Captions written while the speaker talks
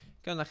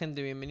¿Qué onda,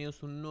 gente?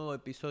 Bienvenidos a un nuevo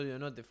episodio de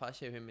No Te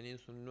Falles,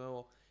 bienvenidos a un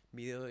nuevo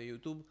video de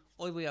YouTube.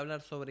 Hoy voy a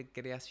hablar sobre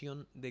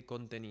creación de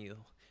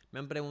contenido. Me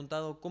han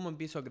preguntado cómo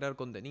empiezo a crear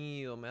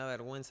contenido, me da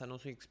vergüenza, no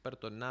soy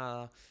experto en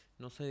nada,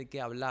 no sé de qué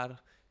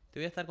hablar. Te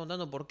voy a estar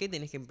contando por qué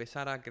tenés que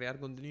empezar a crear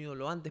contenido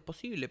lo antes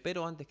posible,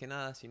 pero antes que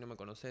nada, si no me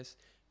conoces,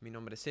 mi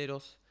nombre es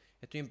Eros.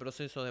 Estoy en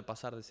proceso de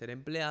pasar de ser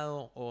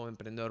empleado o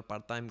emprendedor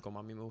part-time, como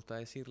a mí me gusta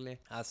decirle,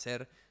 a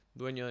ser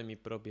dueño de mi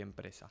propia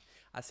empresa.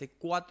 Hace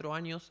 4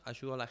 años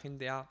ayudo a la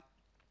gente a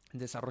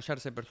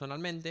desarrollarse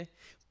personalmente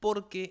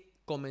porque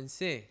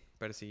comencé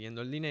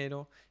persiguiendo el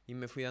dinero y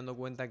me fui dando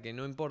cuenta que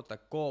no importa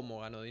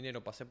cómo gano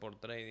dinero, pasé por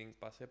trading,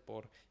 pasé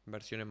por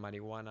inversión en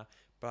marihuana,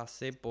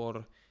 pasé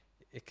por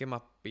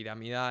esquemas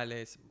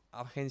piramidales,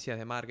 agencias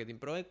de marketing,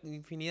 probé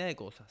infinidad de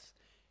cosas,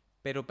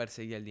 pero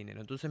perseguía el dinero.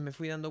 Entonces me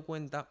fui dando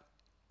cuenta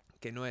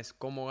que no es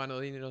cómo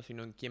gano dinero,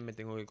 sino en quién me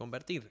tengo que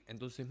convertir.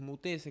 Entonces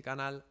muté ese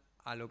canal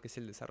a lo que es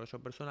el desarrollo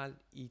personal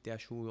y te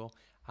ayudo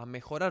a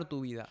mejorar tu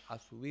vida, a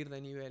subir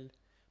de nivel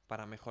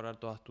para mejorar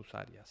todas tus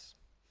áreas.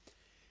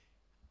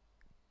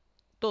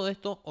 Todo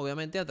esto,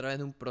 obviamente, a través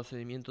de un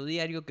procedimiento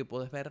diario que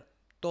podés ver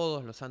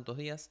todos los santos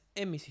días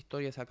en mis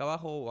historias acá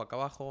abajo o acá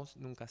abajo.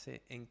 Nunca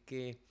sé en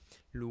qué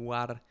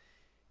lugar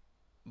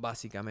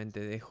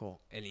básicamente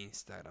dejo el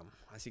Instagram.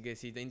 Así que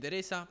si te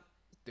interesa,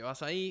 te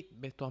vas ahí,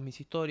 ves todas mis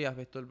historias,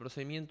 ves todo el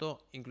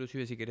procedimiento.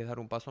 Inclusive si quieres dar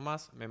un paso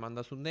más, me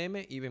mandas un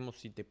DM y vemos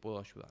si te puedo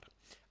ayudar.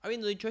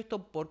 Habiendo dicho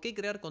esto, ¿por qué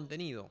crear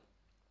contenido?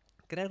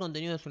 Crear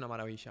contenido es una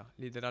maravilla,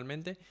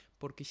 literalmente,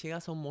 porque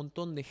llegas a un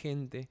montón de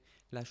gente,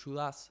 la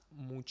ayudás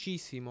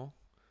muchísimo,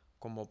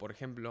 como por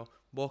ejemplo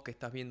vos que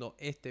estás viendo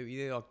este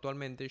video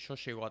actualmente, yo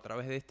llego a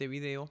través de este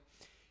video,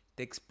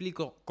 te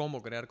explico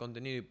cómo crear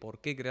contenido y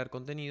por qué crear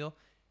contenido,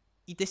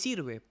 y te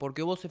sirve,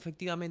 porque vos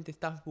efectivamente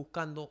estás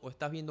buscando o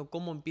estás viendo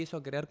cómo empiezo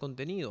a crear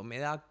contenido, me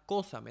da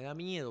cosa, me da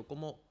miedo,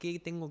 qué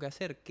tengo que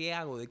hacer, qué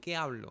hago, de qué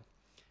hablo.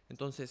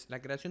 Entonces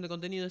la creación de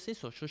contenido es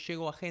eso, yo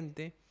llego a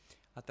gente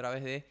a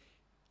través de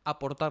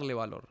aportarle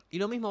valor. Y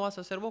lo mismo vas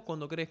a hacer vos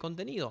cuando crees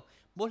contenido.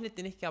 Vos le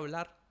tenés que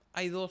hablar,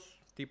 hay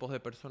dos tipos de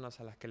personas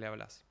a las que le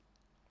hablas.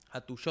 A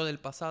tu yo del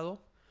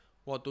pasado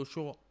o a tu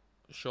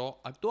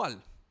yo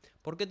actual.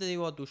 ¿Por qué te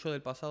digo a tu yo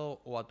del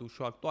pasado o a tu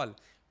yo actual?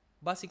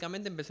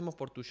 Básicamente empecemos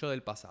por tu yo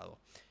del pasado.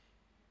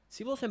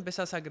 Si vos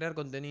empezás a crear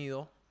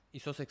contenido y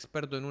sos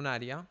experto en un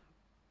área,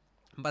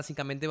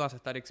 básicamente vas a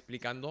estar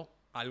explicando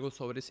algo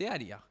sobre ese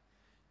área,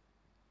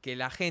 que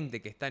la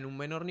gente que está en un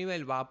menor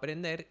nivel va a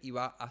aprender y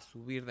va a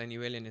subir de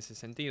nivel en ese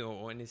sentido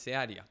o en ese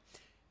área.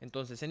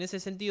 Entonces, en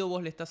ese sentido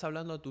vos le estás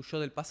hablando a tu yo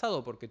del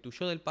pasado, porque tu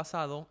yo del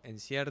pasado, en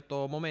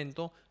cierto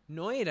momento,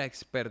 no era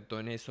experto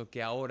en eso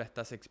que ahora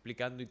estás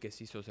explicando y que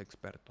sí sos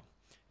experto.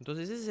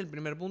 Entonces ese es el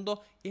primer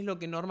punto y es lo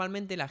que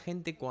normalmente la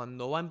gente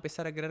cuando va a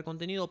empezar a crear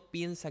contenido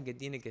piensa que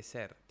tiene que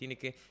ser. Tiene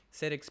que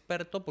ser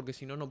experto porque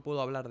si no, no puedo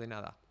hablar de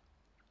nada.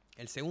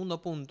 El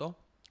segundo punto,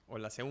 o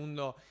el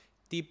segundo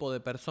tipo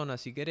de persona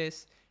si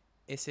querés,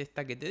 es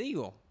esta que te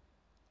digo,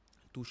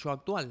 tu yo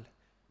actual.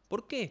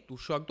 ¿Por qué tu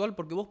yo actual?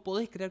 Porque vos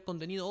podés crear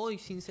contenido hoy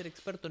sin ser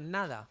experto en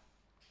nada.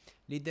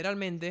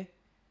 Literalmente,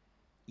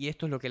 y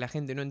esto es lo que la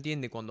gente no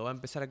entiende cuando va a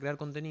empezar a crear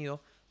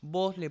contenido,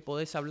 vos le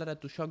podés hablar a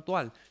tu yo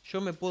actual. Yo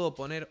me puedo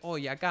poner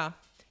hoy acá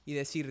y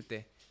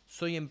decirte,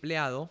 soy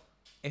empleado,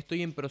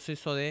 estoy en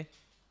proceso de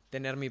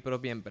tener mi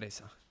propia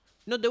empresa.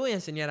 No te voy a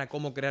enseñar a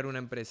cómo crear una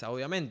empresa,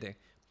 obviamente,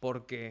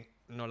 porque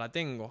no la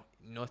tengo,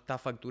 no está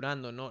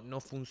facturando,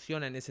 no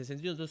funciona en ese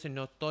sentido, entonces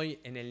no estoy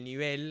en el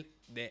nivel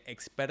de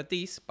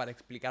expertise para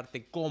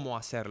explicarte cómo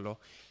hacerlo.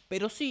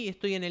 Pero sí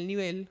estoy en el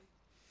nivel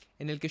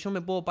en el que yo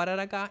me puedo parar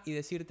acá y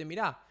decirte,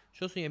 mirá,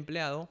 yo soy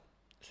empleado,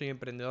 soy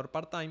emprendedor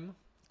part-time,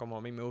 como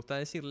a mí me gusta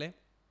decirle,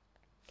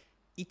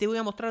 y te voy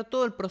a mostrar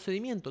todo el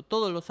procedimiento,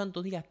 todos los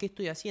santos días que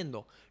estoy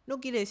haciendo.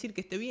 No quiere decir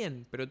que esté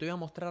bien, pero te voy a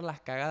mostrar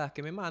las cagadas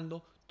que me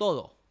mando,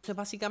 todo. Entonces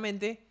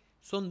básicamente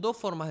son dos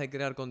formas de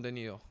crear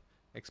contenido.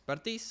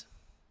 Expertise,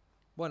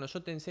 bueno,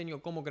 yo te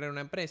enseño cómo crear una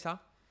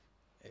empresa,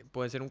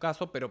 puede ser un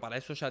caso, pero para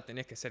eso ya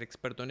tenés que ser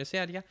experto en ese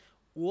área.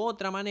 U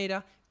otra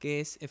manera que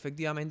es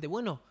efectivamente,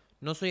 bueno,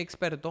 no soy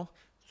experto,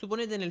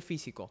 suponete en el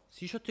físico.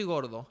 Si yo estoy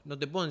gordo, no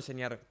te puedo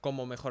enseñar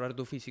cómo mejorar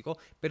tu físico,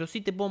 pero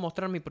sí te puedo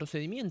mostrar mi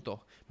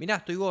procedimiento. Mirá,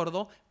 estoy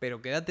gordo, pero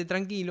quédate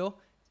tranquilo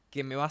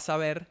que me vas a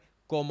ver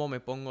cómo me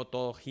pongo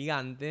todo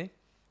gigante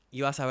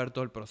y vas a ver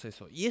todo el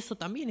proceso. Y eso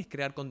también es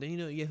crear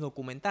contenido y es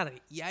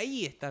documentar. Y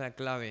ahí está la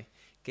clave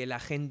que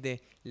la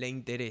gente le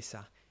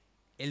interesa.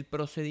 El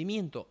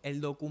procedimiento,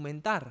 el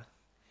documentar.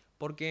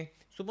 Porque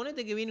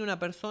suponete que viene una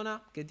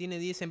persona que tiene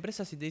 10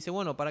 empresas y te dice,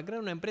 bueno, para crear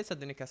una empresa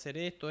tenés que hacer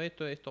esto,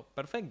 esto, esto.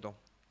 Perfecto.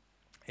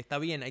 Está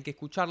bien, hay que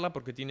escucharla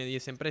porque tiene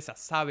 10 empresas,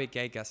 sabe que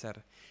hay que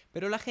hacer.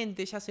 Pero la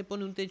gente ya se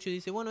pone un techo y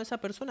dice, bueno,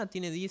 esa persona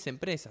tiene 10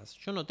 empresas,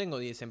 yo no tengo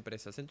 10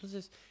 empresas.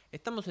 Entonces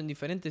estamos en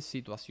diferentes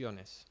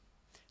situaciones.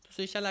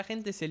 Entonces ya la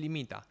gente se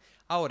limita.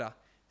 Ahora,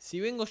 si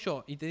vengo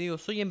yo y te digo,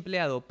 soy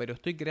empleado, pero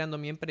estoy creando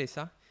mi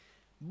empresa,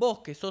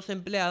 vos que sos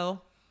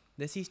empleado,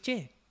 decís,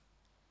 che,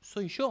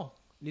 soy yo,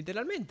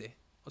 literalmente.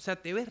 O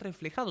sea, te ves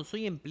reflejado,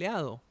 soy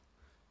empleado.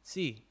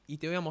 Sí, y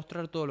te voy a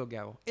mostrar todo lo que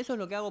hago. Eso es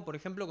lo que hago, por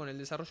ejemplo, con el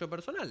desarrollo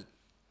personal.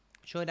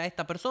 Yo era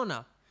esta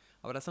persona,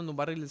 abrazando un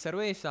barril de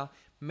cerveza,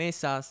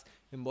 mesas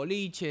en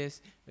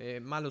boliches,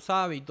 malos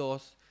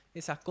hábitos,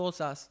 esas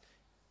cosas.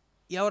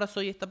 Y ahora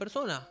soy esta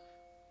persona.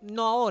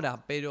 No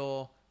ahora,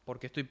 pero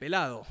porque estoy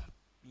pelado.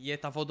 Y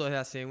esta foto es de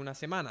hace unas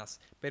semanas.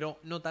 Pero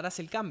notarás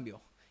el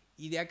cambio.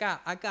 Y de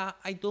acá a acá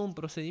hay todo un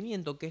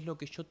procedimiento que es lo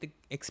que yo te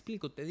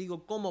explico. Te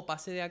digo cómo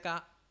pasé de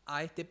acá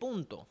a este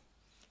punto.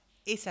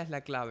 Esa es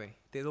la clave.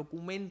 Te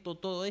documento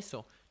todo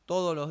eso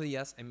todos los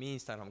días en mi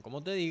Instagram.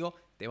 Como te digo,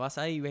 te vas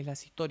ahí, ves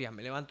las historias.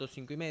 Me levanto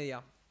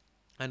 5:30,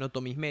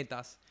 anoto mis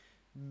metas,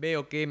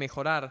 veo qué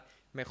mejorar,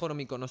 mejoro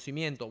mi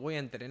conocimiento, voy a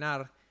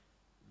entrenar.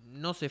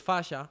 No se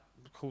falla.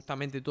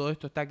 Justamente todo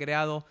esto está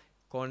creado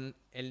con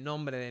el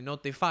nombre de no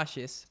te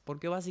falles,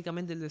 porque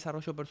básicamente el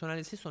desarrollo personal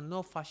es eso,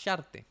 no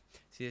fallarte.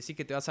 Si decís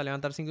que te vas a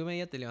levantar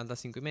 5:30, te levantas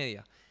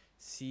 5:30.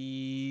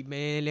 Si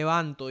me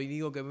levanto y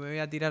digo que me voy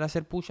a tirar a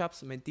hacer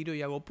push-ups, me tiro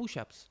y hago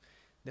push-ups.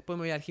 Después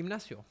me voy al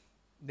gimnasio.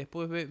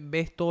 Después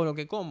ves todo lo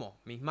que como,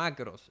 mis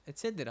macros,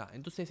 etc.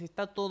 Entonces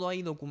está todo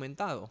ahí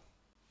documentado.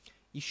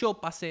 Y yo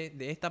pasé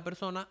de esta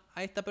persona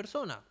a esta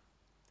persona.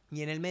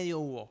 Y en el medio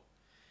hubo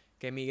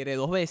que emigré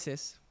 2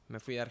 veces. Me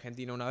fui de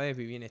Argentina una vez,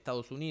 viví en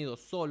Estados Unidos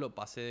solo,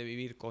 pasé de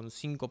vivir con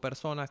 5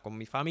 personas, con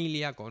mi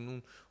familia,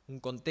 con un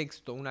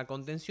contexto, una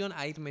contención,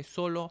 a irme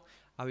solo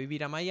a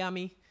vivir a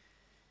Miami.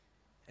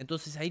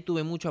 Entonces ahí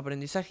tuve mucho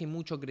aprendizaje y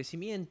mucho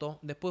crecimiento.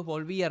 Después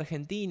volví a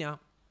Argentina.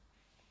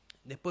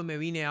 Después me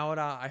vine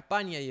ahora a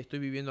España y estoy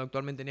viviendo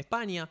actualmente en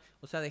España.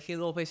 O sea, dejé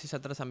 2 veces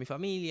atrás a mi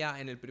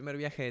familia. En el primer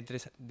viaje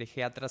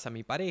dejé atrás a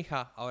mi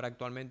pareja. Ahora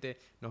actualmente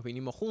nos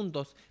vinimos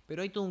juntos.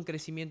 Pero hay todo un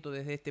crecimiento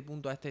desde este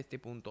punto hasta este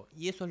punto.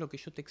 Y eso es lo que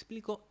yo te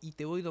explico y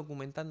te voy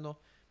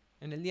documentando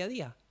en el día a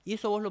día. Y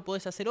eso vos lo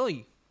podés hacer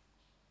hoy.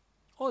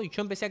 Hoy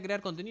yo empecé a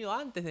crear contenido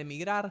antes de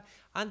emigrar,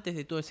 antes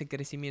de todo ese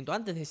crecimiento,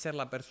 antes de ser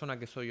la persona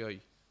que soy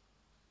hoy.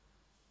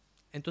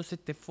 Entonces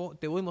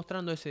te voy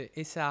mostrando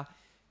esa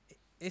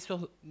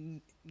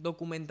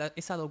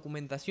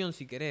documentación,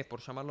 si querés,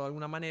 por llamarlo de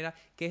alguna manera,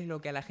 que es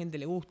lo que a la gente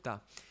le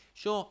gusta.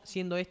 Yo,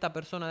 siendo esta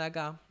persona de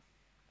acá,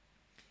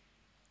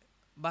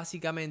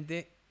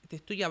 básicamente te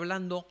estoy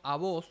hablando a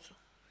vos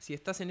si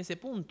estás en ese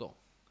punto.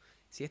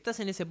 Si estás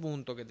en ese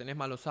punto que tenés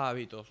malos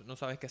hábitos, no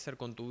sabes qué hacer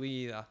con tu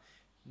vida,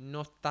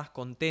 no estás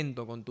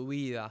contento con tu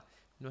vida,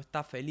 no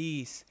estás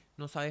feliz,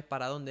 no sabes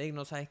para dónde ir,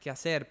 no sabes qué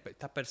hacer,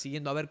 estás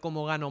persiguiendo a ver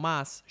cómo gano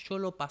más. Yo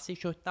lo pasé,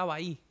 yo estaba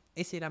ahí.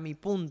 Ese era mi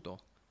punto.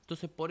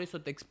 Entonces por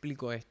eso te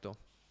explico esto.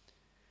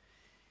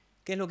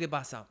 ¿Qué es lo que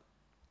pasa?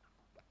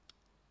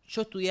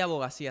 Yo estudié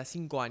abogacía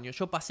 5 años.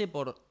 Yo pasé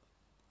por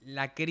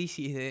la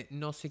crisis de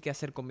no sé qué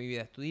hacer con mi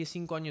vida. Estudié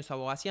 5 años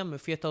abogacía, me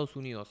fui a Estados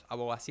Unidos.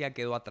 Abogacía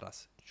quedó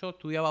atrás. Yo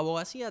estudiaba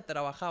abogacía,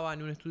 trabajaba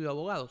en un estudio de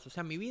abogados. O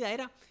sea, mi vida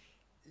era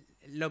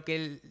lo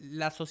que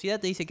la sociedad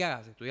te dice que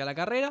hagas. Estudié la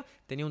carrera,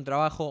 tenía un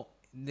trabajo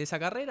de esa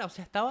carrera. O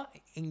sea, estaba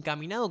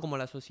encaminado como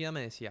la sociedad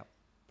me decía.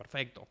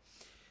 Perfecto.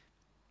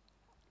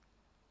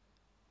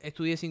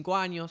 Estudié 5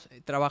 años,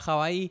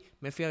 trabajaba ahí,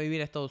 me fui a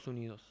vivir a Estados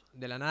Unidos.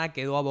 De la nada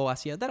quedó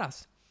abogacía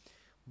atrás.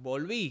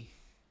 Volví,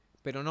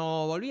 pero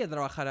no volví a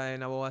trabajar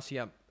en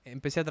abogacía.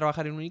 Empecé a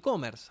trabajar en un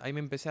e-commerce. Ahí me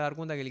empecé a dar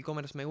cuenta que el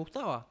e-commerce me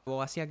gustaba.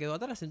 Abogacía quedó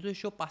atrás. Entonces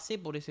yo pasé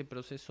por ese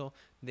proceso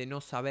de no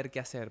saber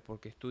qué hacer.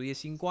 Porque estudié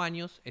 5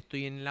 años,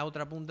 estoy en la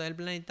otra punta del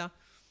planeta.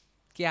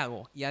 ¿Qué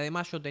hago? Y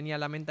además yo tenía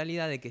la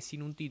mentalidad de que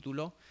sin un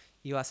título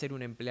iba a ser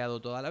un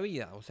empleado toda la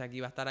vida. O sea que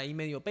iba a estar ahí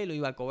medio pelo,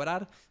 iba a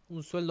cobrar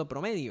un sueldo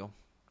promedio.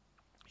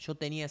 Yo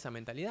tenía esa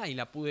mentalidad y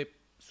la pude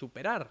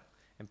superar.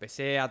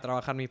 Empecé a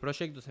trabajar mis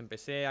proyectos,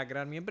 empecé a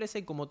crear mi empresa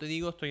y como te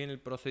digo, estoy en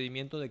el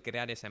procedimiento de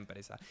crear esa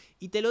empresa.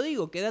 Y te lo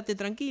digo, quédate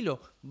tranquilo,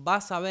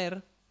 vas a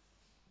ver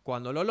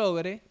cuando lo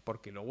logre,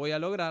 porque lo voy a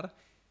lograr,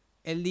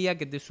 el día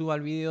que te suba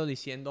el video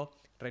diciendo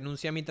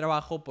renuncia a mi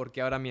trabajo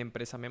porque ahora mi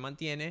empresa me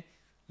mantiene,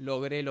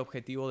 logré el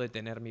objetivo de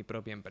tener mi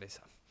propia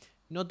empresa.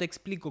 No te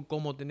explico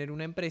cómo tener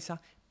una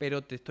empresa,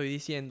 pero te estoy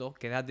diciendo,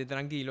 quédate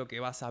tranquilo que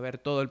vas a ver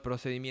todo el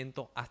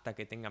procedimiento hasta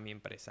que tenga mi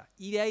empresa.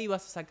 Y de ahí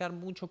vas a sacar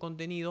mucho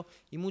contenido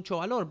y mucho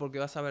valor, porque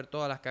vas a ver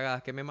todas las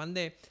cagadas que me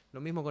mandé.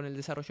 Lo mismo con el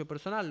desarrollo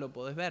personal, lo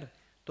podés ver,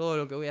 todo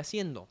lo que voy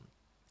haciendo.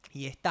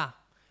 Y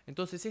está.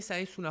 Entonces esa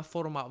es una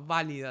forma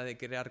válida de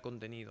crear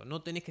contenido.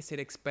 No tenés que ser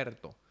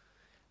experto.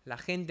 La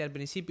gente al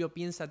principio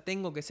piensa,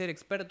 tengo que ser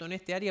experto en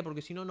este área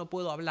porque si no, no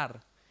puedo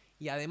hablar.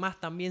 Y además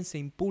también se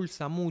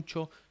impulsa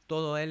mucho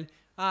todo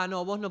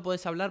no, vos no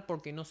podés hablar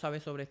porque no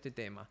sabés sobre este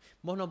tema.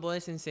 Vos no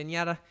podés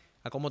enseñar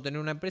a cómo tener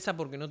una empresa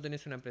porque no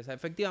tenés una empresa.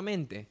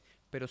 Efectivamente,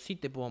 pero sí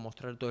te puedo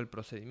mostrar todo el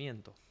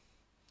procedimiento.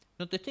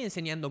 No te estoy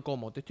enseñando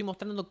cómo, te estoy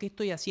mostrando qué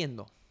estoy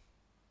haciendo.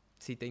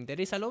 Si te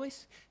interesa, lo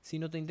ves. Si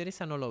no te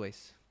interesa, no lo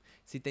ves.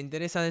 Si te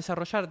interesa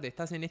desarrollarte,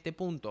 estás en este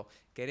punto,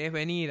 querés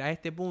venir a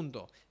este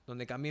punto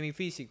donde cambié mi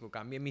físico,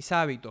 cambié mis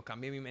hábitos,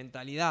 cambié mi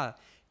mentalidad,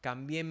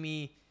 cambié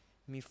mi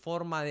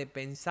forma de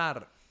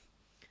pensar,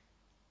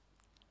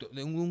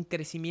 de un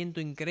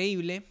crecimiento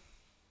increíble,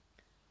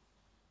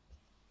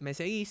 me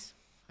seguís,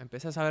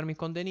 empezás a ver mis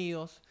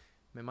contenidos,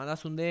 me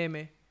mandás un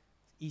DM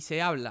y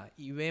se habla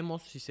y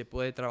vemos si se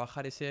puede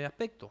trabajar ese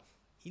aspecto.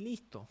 Y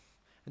listo.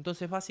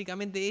 Entonces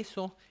básicamente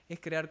eso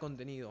es crear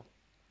contenido.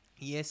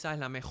 Y esa es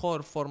la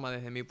mejor forma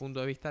desde mi punto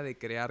de vista de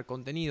crear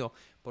contenido,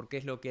 porque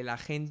es lo que a la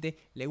gente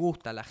le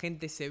gusta, la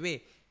gente se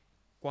ve.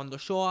 Cuando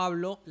yo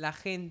hablo, la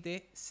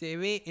gente se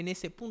ve en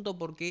ese punto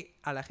porque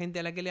a la gente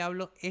a la que le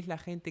hablo es la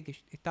gente que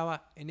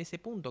estaba en ese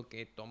punto,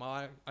 que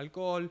tomaba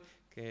alcohol,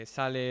 que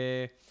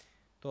sale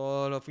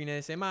todos los fines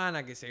de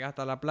semana, que se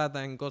gasta la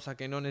plata en cosas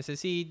que no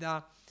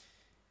necesita,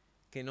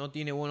 que no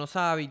tiene buenos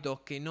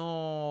hábitos, que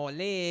no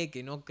lee,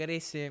 que no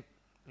crece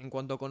en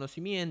cuanto a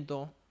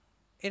conocimiento.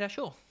 Era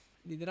yo,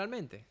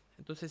 literalmente.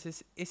 Entonces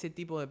es ese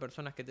tipo de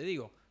personas que te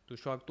digo, tu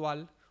yo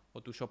actual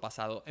o tu yo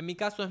pasado. En mi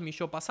caso es mi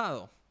yo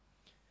pasado,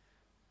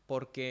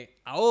 porque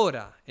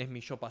ahora es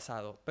mi yo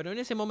pasado, pero en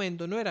ese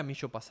momento no era mi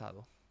yo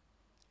pasado,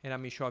 era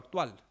mi yo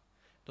actual.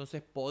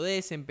 Entonces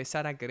podés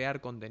empezar a crear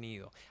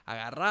contenido.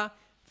 Agarrá,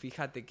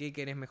 fíjate qué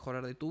querés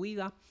mejorar de tu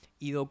vida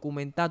y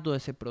documentá todo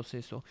ese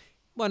proceso.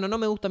 Bueno, no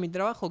me gusta mi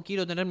trabajo,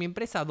 quiero tener mi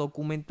empresa,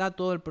 documentá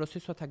todo el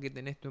proceso hasta que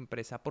tenés tu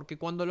empresa. Porque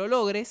cuando lo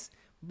logres,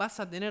 vas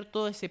a tener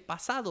todo ese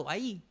pasado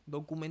ahí,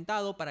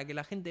 documentado para que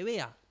la gente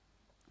vea.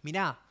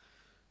 Mirá,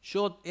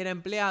 yo era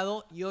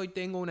empleado y hoy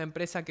tengo una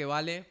empresa que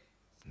vale,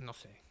 no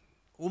sé,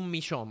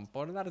 1.000.000,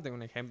 por darte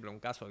un ejemplo, un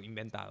caso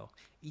inventado.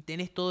 Y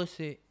tenés toda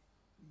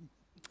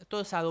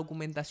esa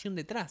documentación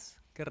detrás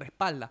que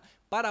respalda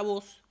para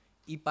vos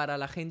y para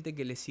la gente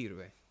que le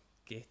sirve,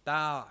 que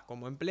está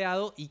como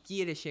empleado y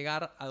quiere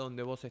llegar a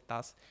donde vos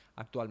estás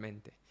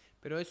actualmente.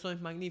 Pero eso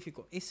es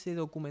magnífico, ese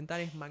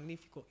documental es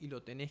magnífico y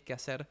lo tenés que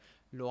hacer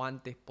lo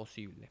antes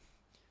posible.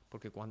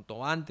 Porque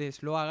cuanto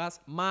antes lo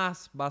hagas,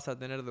 más vas a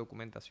tener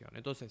documentación.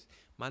 Entonces,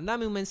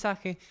 mandame un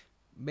mensaje,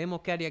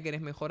 vemos qué área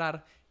querés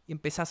mejorar y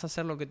empezás a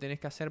hacer lo que tenés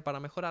que hacer para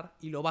mejorar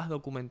y lo vas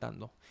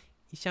documentando.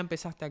 Y ya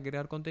empezaste a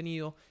crear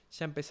contenido,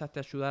 ya empezaste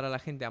a ayudar a la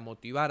gente, a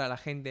motivar a la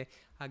gente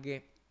a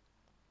que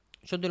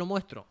yo te lo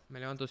muestro, me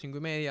levanto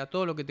 5:30,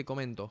 todo lo que te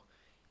comento.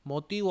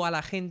 Motivo a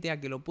la gente a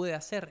que lo pueda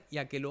hacer y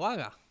a que lo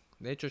haga.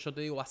 De hecho, yo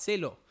te digo,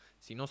 hacelo.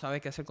 Si no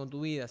sabes qué hacer con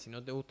tu vida, si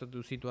no te gusta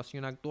tu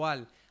situación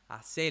actual,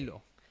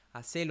 hacelo.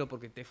 Hacelo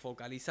porque te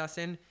focalizás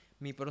en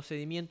mi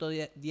procedimiento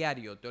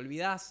diario. Te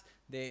olvidás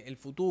del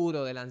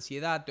futuro, de la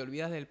ansiedad, te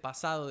olvidás del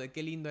pasado, de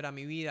qué lindo era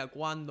mi vida,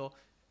 cuándo.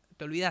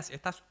 Te olvidás,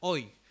 estás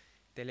hoy.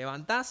 Te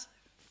levantás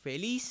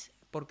feliz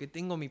porque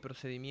tengo mi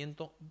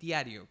procedimiento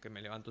diario, que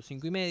me levanto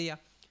 5:30,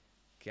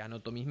 que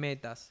anoto mis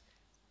metas,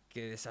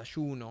 que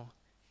desayuno,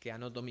 que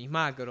anoto mis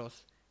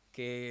macros,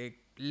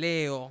 que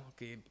leo,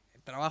 que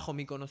trabajo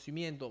mi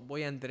conocimiento,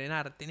 voy a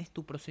entrenar. Tenés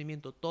tu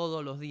procedimiento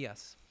todos los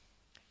días.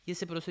 Y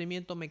ese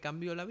procedimiento me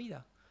cambió la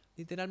vida,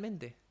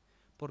 literalmente.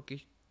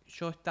 Porque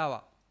yo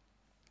estaba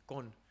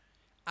con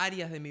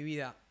áreas de mi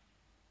vida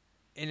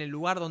en el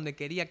lugar donde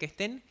quería que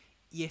estén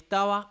y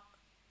estaba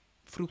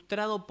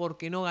frustrado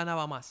porque no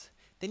ganaba más.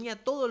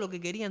 Tenía todo lo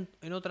que quería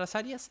en otras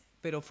áreas,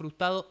 pero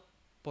frustrado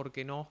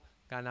porque no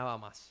ganaba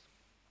más.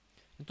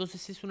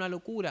 Entonces es una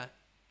locura.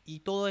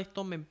 Y todo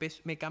esto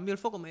me cambió el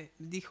foco. Me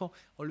dijo,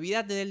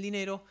 olvídate del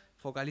dinero,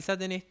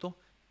 focalizate en esto.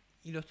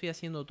 Y lo estoy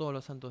haciendo todos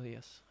los santos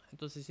días.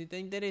 Entonces si te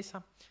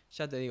interesa,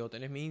 ya te digo,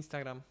 tenés mi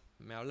Instagram,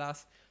 me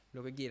hablas,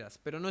 lo que quieras.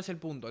 Pero no es el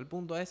punto. El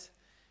punto es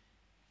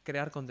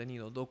crear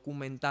contenido,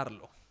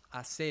 documentarlo,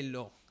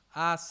 hacelo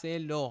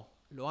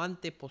lo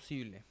antes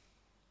posible.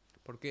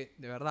 Porque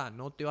de verdad,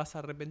 no te vas a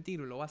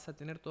arrepentir, lo vas a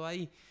tener todo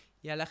ahí.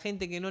 Y a la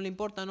gente que no le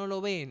importa no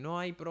lo ve, no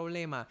hay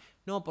problema.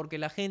 No, porque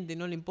la gente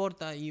no le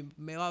importa y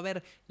me va a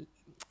ver.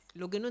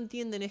 Lo que no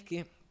entienden es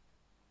que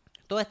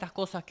todas estas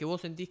cosas que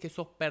vos sentís que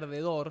sos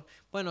perdedor,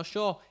 bueno,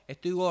 yo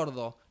estoy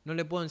gordo, no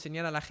le puedo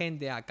enseñar a la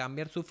gente a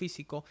cambiar su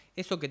físico,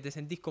 eso que te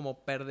sentís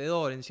como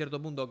perdedor en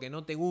cierto punto, que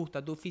no te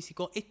gusta tu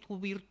físico, es tu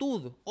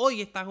virtud.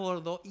 Hoy estás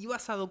gordo y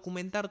vas a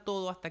documentar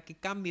todo hasta que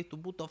cambies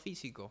tu puto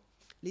físico.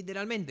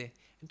 Literalmente.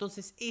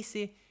 Entonces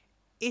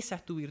esa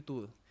es tu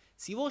virtud.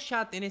 Si vos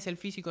ya tenés el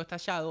físico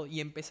estallado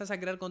y empezás a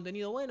crear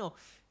contenido, bueno,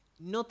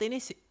 no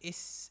tenés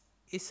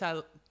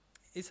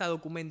esa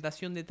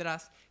documentación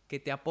detrás que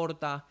te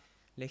aporta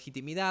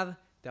legitimidad,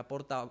 te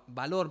aporta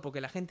valor,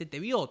 porque la gente te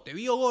vio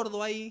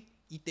gordo ahí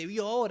y te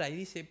vio ahora y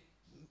dice,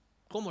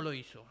 ¿cómo lo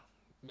hizo?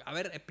 A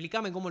ver,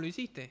 explícame cómo lo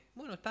hiciste.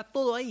 Bueno, está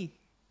todo ahí.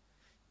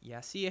 Y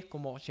así es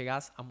como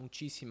llegás a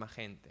muchísima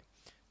gente.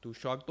 Tu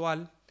yo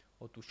actual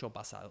o tu yo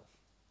pasado.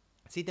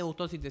 Si te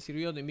gustó, si te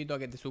sirvió, te invito a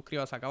que te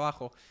suscribas acá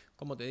abajo.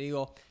 Como te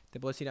digo, te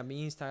puedes ir a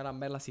mi Instagram,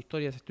 ver las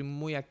historias. Estoy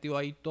muy activo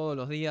ahí todos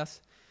los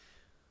días.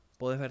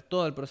 Podés ver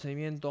todo el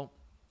procedimiento.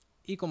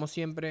 Y como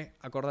siempre,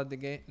 acordate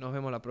que nos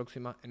vemos la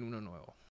próxima en uno nuevo.